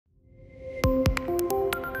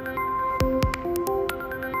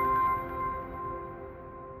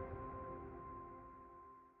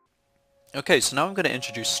Okay, so now I'm going to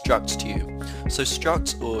introduce structs to you. So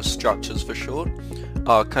structs, or structures for short,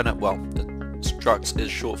 are kind of, well, structs is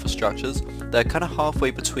short for structures. They're kind of halfway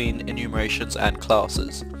between enumerations and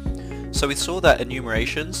classes. So we saw that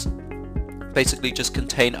enumerations basically just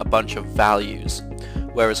contain a bunch of values,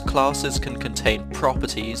 whereas classes can contain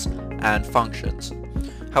properties and functions.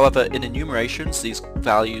 However, in enumerations, these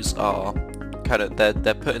values are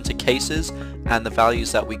they're put into cases, and the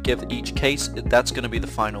values that we give each case, that's going to be the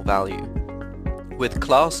final value. With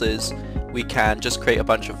classes, we can just create a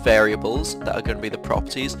bunch of variables that are going to be the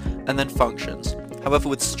properties, and then functions. However,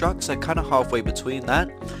 with structs, they're kind of halfway between that,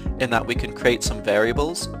 in that we can create some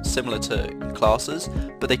variables, similar to classes,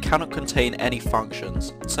 but they cannot contain any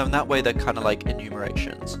functions. So in that way, they're kind of like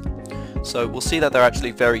enumerations. So we'll see that they're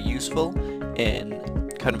actually very useful in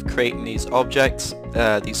kind of creating these objects,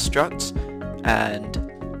 these structs, and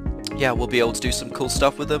yeah, we'll be able to do some cool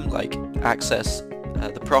stuff with them, like access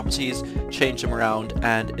the properties, change them around,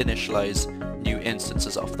 and initialize new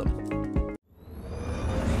instances of them.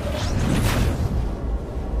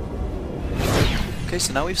 Okay,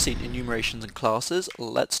 so now we've seen enumerations and classes,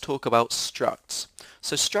 let's talk about structs.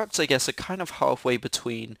 So structs, I guess, are kind of halfway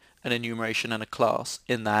between an enumeration and a class,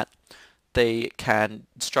 in that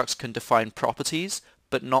structs can define properties,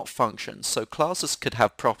 but not functions. So classes could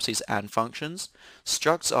have properties and functions.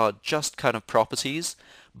 Structs are just kind of properties,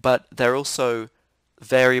 but they're also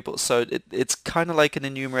variables. So it's kind of like an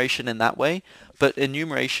enumeration in that way, but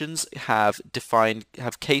enumerations have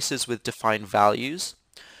cases with defined values,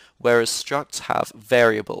 whereas structs have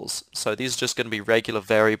variables. So these are just going to be regular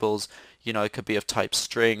variables. You know, it could be of type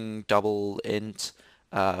string, double, int,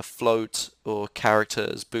 float, or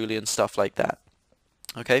characters, boolean, stuff like that.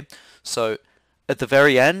 Okay, so at the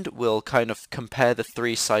very end, we'll kind of compare the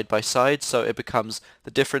three side by side, so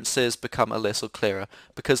the differences become a little clearer,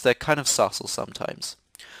 because they're kind of subtle sometimes.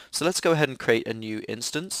 So let's go ahead and create a new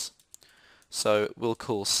instance. So we'll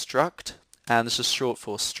call struct, and this is short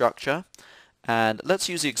for structure, and let's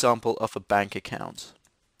use the example of a bank account.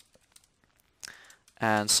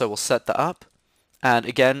 And so we'll set that up, and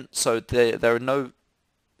again, so there are no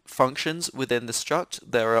functions within the struct,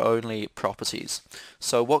 there are only properties.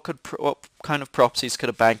 So what kind of properties could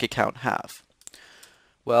a bank account have?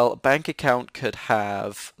 Well, a bank account could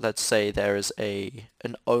have, let's say there is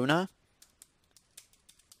an owner,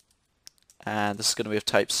 and this is going to be of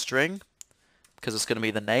type string, because it's going to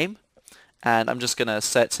be the name, and I'm just going to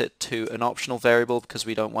set it to an optional variable because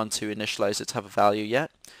we don't want to initialize it to have a value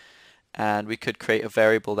yet. And we could create a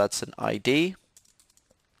variable that's an ID,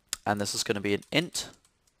 and this is going to be an int.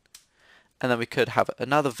 And then we could have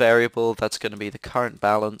another variable that's going to be the current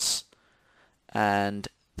balance, and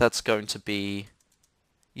that's going to be,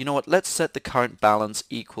 you know what, let's set the current balance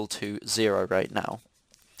equal to 0 right now.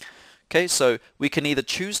 Okay, so we can either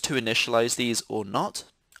choose to initialize these or not.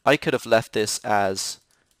 I could have left this as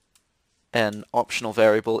an optional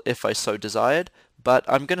variable if I so desired, but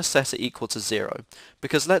I'm going to set it equal to 0,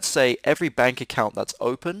 because let's say every bank account that's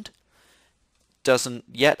opened doesn't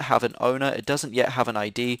yet have an owner, it doesn't yet have an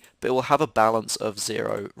ID, but it will have a balance of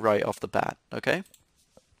 0 right off the bat, okay?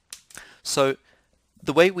 So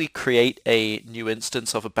the way we create a new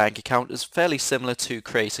instance of a bank account is fairly similar to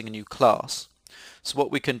creating a new class. So what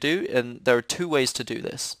we can do, and there are two ways to do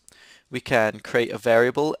this. We can create a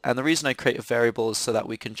variable, and the reason I create a variable is so that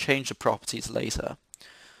we can change the properties later.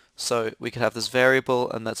 So we could have this variable,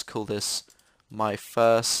 and let's call this my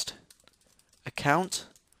first account.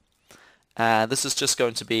 And this is just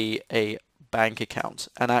going to be a bank account.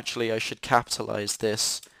 And actually I should capitalize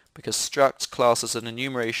this, because structs, classes, and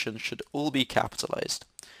enumeration should all be capitalized.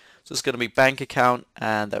 So it's going to be bank account,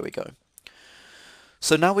 and there we go.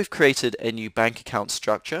 So now we've created a new bank account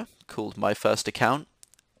structure called my first account.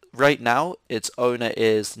 Right now its owner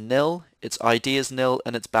is nil, its ID is nil,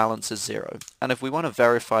 and its balance is 0. And if we want to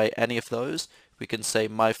verify any of those, we can say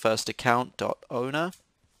my first account.owner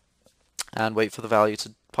and wait for the value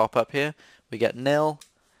to pop up here. We get nil,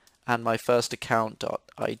 and my first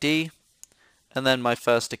account.id, and then my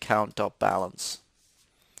first account.balance.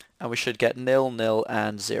 And we should get nil, nil,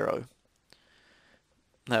 and 0.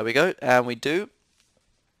 There we go, and we do.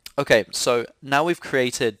 Okay, so now we've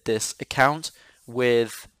created this account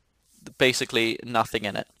with basically nothing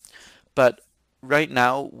in it. But right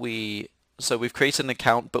now we've created an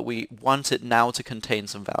account, but we want it now to contain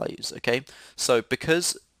some values, okay? So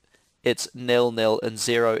because it's nil, nil, and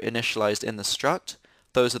 0 initialized in the struct,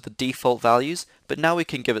 those are the default values, but now we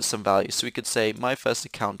can give it some values. So we could say my first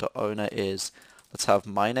account.owner is, let's have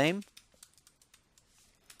my name,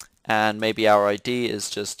 and maybe our ID is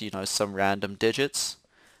just, you know, some random digits,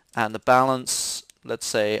 and the balance, let's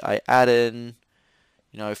say I add in,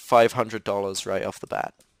 $500 right off the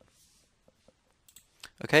bat.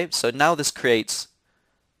 Okay, so now this creates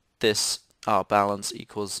this balance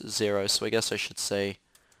equals 0, so I guess I should say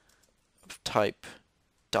type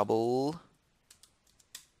double.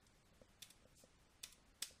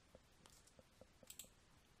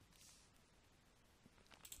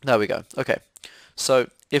 There we go. Okay, so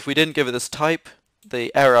if we didn't give it this type,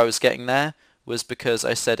 the error I was getting there was because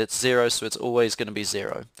I said it's 0, so it's always going to be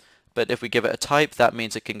 0. But if we give it a type, that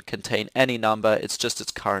means it can contain any number. It's just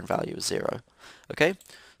its current value is 0. Okay,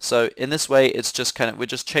 so in this way, it's just we're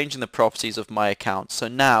just changing the properties of my account. So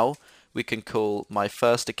now we can call my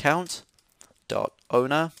first account dot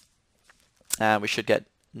owner, and we should get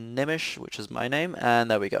Nimish, which is my name, and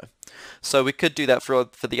there we go. So we could do that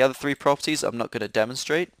for the other three properties. I'm not going to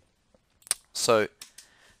demonstrate. So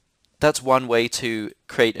that's one way to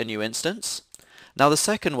create a new instance. Now the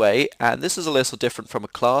second way, and this is a little different from a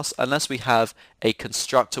class, unless we have a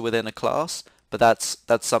constructor within a class, but that's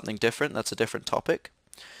something different. That's a different topic.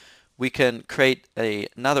 We can create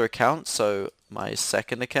another account, so my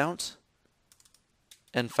second account.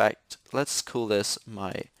 In fact, let's call this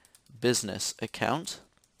my business account.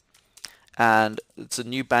 And it's a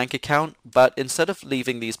new bank account, but instead of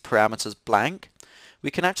leaving these parameters blank, we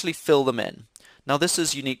can actually fill them in. Now this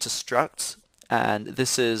is unique to structs, and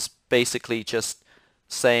this is basically just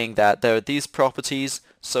saying that there are these properties,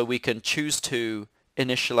 so we can choose to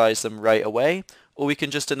initialize them right away, or we can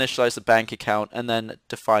just initialize the bank account and then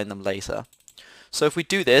define them later. So if we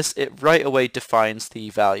do this, it right away defines the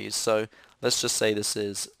values. So let's just say this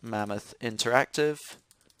is Mammoth Interactive.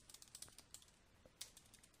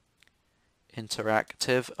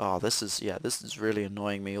 Oh, this is really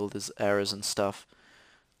annoying me, all these errors and stuff.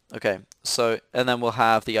 Okay, so, and then we'll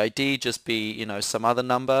have the ID just be, some other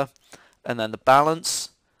number, and then the balance,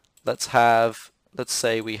 let's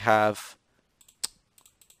say we have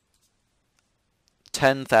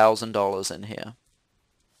 $10,000 in here.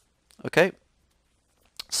 Okay,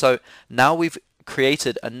 so now we've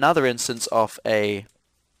created another instance of a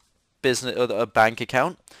business or a bank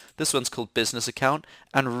account. This one's called business account,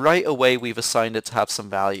 and right away we've assigned it to have some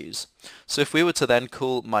values. So if we were to then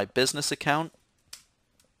call my business account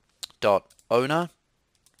dot owner,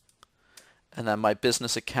 and then my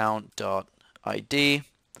business account dot ID,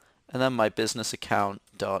 and then my business account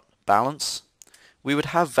dot balance, we would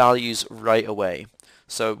have values right away.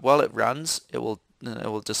 So while it runs, it will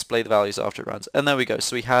display the values after it runs. And there we go.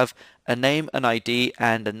 So we have a name, an ID,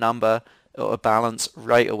 and a number or a balance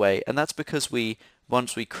right away. And that's because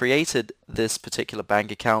once we created this particular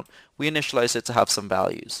bank account, we initialized it to have some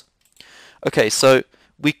values. Okay, so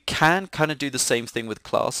we can kind of do the same thing with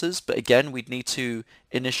classes, but again, we need to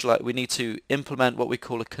implement what we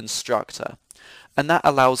call a constructor. And that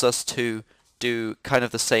allows us to do kind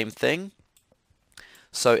of the same thing.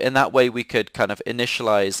 So in that way, we could kind of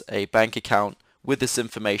initialize a bank account with this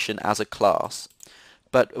information as a class.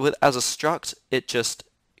 But as a struct, it just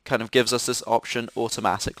kind of gives us this option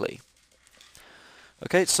automatically.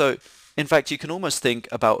 Okay, so in fact, you can almost think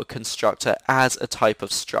about a constructor as a type of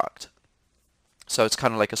struct. So it's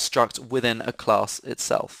kind of like a struct within a class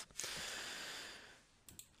itself.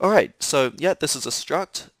 Alright, so yeah, this is a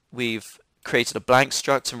struct. We've created a blank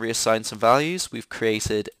struct and reassigned some values. We've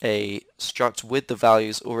created a struct with the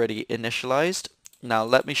values already initialized. Now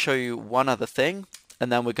let me show you one other thing,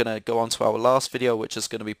 and then we're going to go on to our last video, which is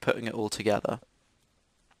going to be putting it all together.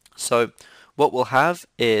 So what we'll have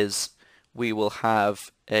is we will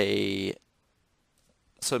have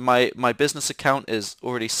so my business account is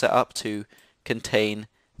already set up to contain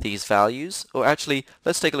these values. Or actually,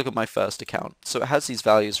 let's take a look at my first account. So it has these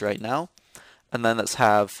values right now, and then let's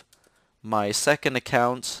have my second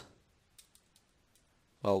account.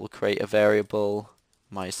 Well, we'll create a variable,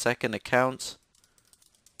 my second account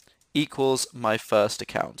equals my first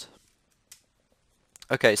account.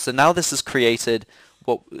 Okay, so now this has created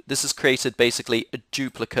basically a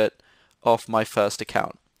duplicate of my first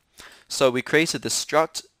account. So we created this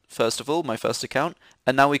struct, first of all, my first account,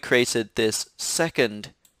 and now we created this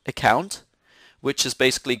second account, which is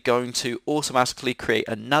basically going to automatically create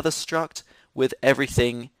another struct with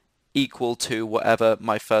everything equal to whatever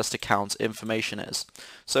my first account's information is.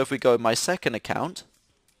 So if we go my second account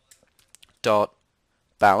dot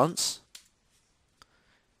balance,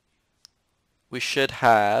 we should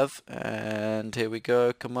have, and here we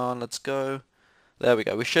go, come on, let's go. There we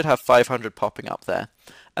go, we should have 500 popping up there.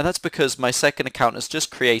 And that's because my second account has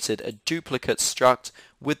just created a duplicate struct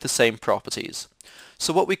with the same properties.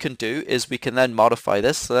 So what we can do is we can then modify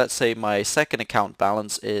this. So let's say my second account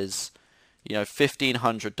balance is,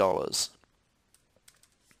 $1,500.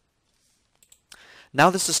 Now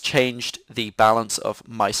this has changed the balance of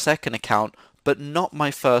my second account, but not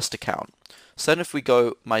my first account. So then if we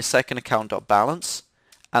go my second account.balance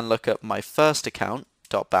and look at my first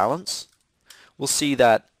account.balance, we'll see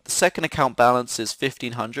that the second account balance is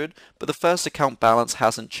 1500, but the first account balance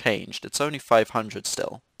hasn't changed. It's only 500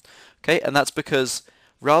 still. Okay, and that's because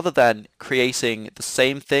rather than creating the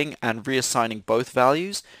same thing and reassigning both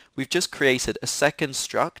values, we've just created a second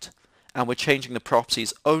struct, and we're changing the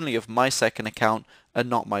properties only of my second account and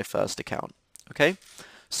not my first account. Okay,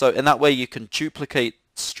 so in that way you can duplicate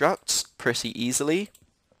structs pretty easily.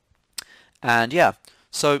 And yeah,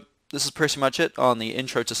 so this is pretty much it on the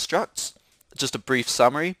intro to structs. Just a brief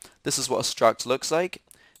summary. This is what a struct looks like.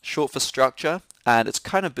 Short for structure, and it's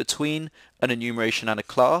kind of between an enumeration and a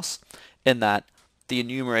class in that the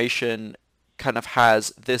enumeration kind of has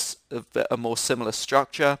this a more similar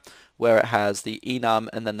structure where it has the enum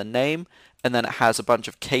and then the name, and then it has a bunch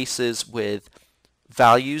of cases with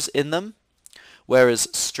values in them, whereas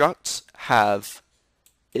structs have,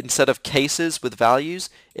 instead of cases with values,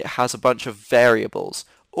 it has a bunch of variables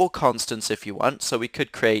or constants if you want. So we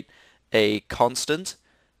could create a constant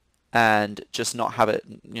and just not have it,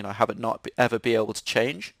 have it not ever be able to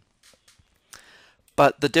change.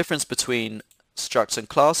 But the difference between structs and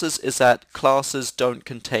classes is that classes don't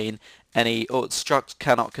contain any, or structs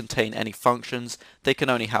cannot contain any functions. They can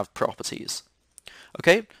only have properties.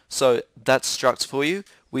 Okay, so that's structs for you.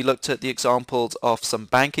 We looked at the examples of some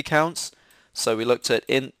bank accounts. So we looked at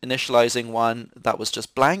initializing one that was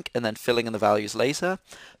just blank and then filling in the values later.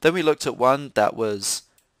 Then we looked at one that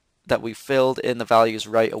we filled in the values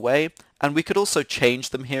right away, and we could also change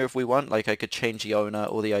them here if we want. Like I could change the owner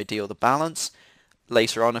or the ID or the balance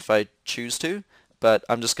later on if I choose to, but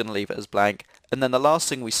I'm just going to leave it as blank. And then the last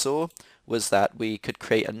thing we saw was that we could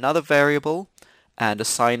create another variable and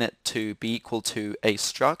assign it to be equal to a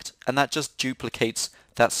struct, and that just duplicates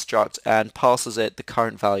that struct and passes it the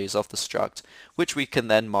current values of the struct, which we can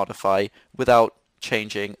then modify without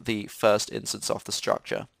changing the first instance of the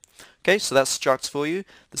structure. Okay, so that's structs for you.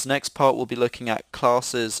 This next part we'll be looking at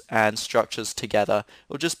classes and structures together.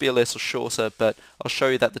 It'll just be a little shorter, but I'll show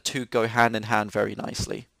you that the two go hand in hand very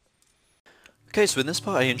nicely. Okay, so in this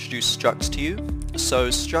part I introduced structs to you. So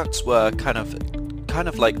structs were kind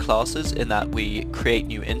of like classes in that we create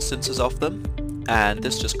new instances of them, and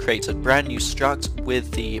this just creates a brand new struct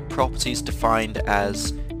with the properties defined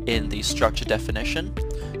as in the structure definition.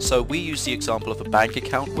 So we use the example of a bank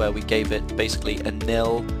account where we gave it basically a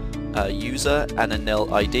nil user and a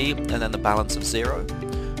nil ID and then the balance of 0.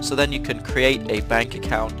 So then you can create a bank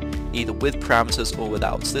account either with parameters or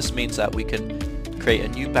without. So this means that we can create a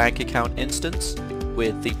new bank account instance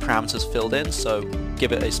with the parameters filled in, so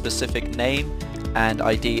give it a specific name and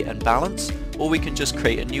ID and balance, or we can just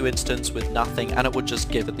create a new instance with nothing and it would just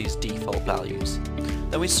give it these default values.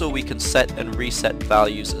 Then we saw we can set and reset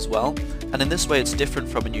values as well, and in this way it's different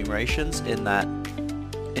from enumerations in that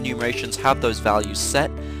enumerations have those values set,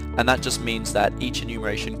 and that just means that each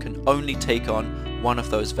enumeration can only take on one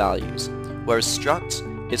of those values, whereas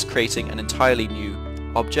struct is creating an entirely new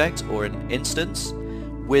object or an instance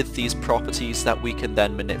with these properties that we can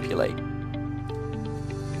then manipulate.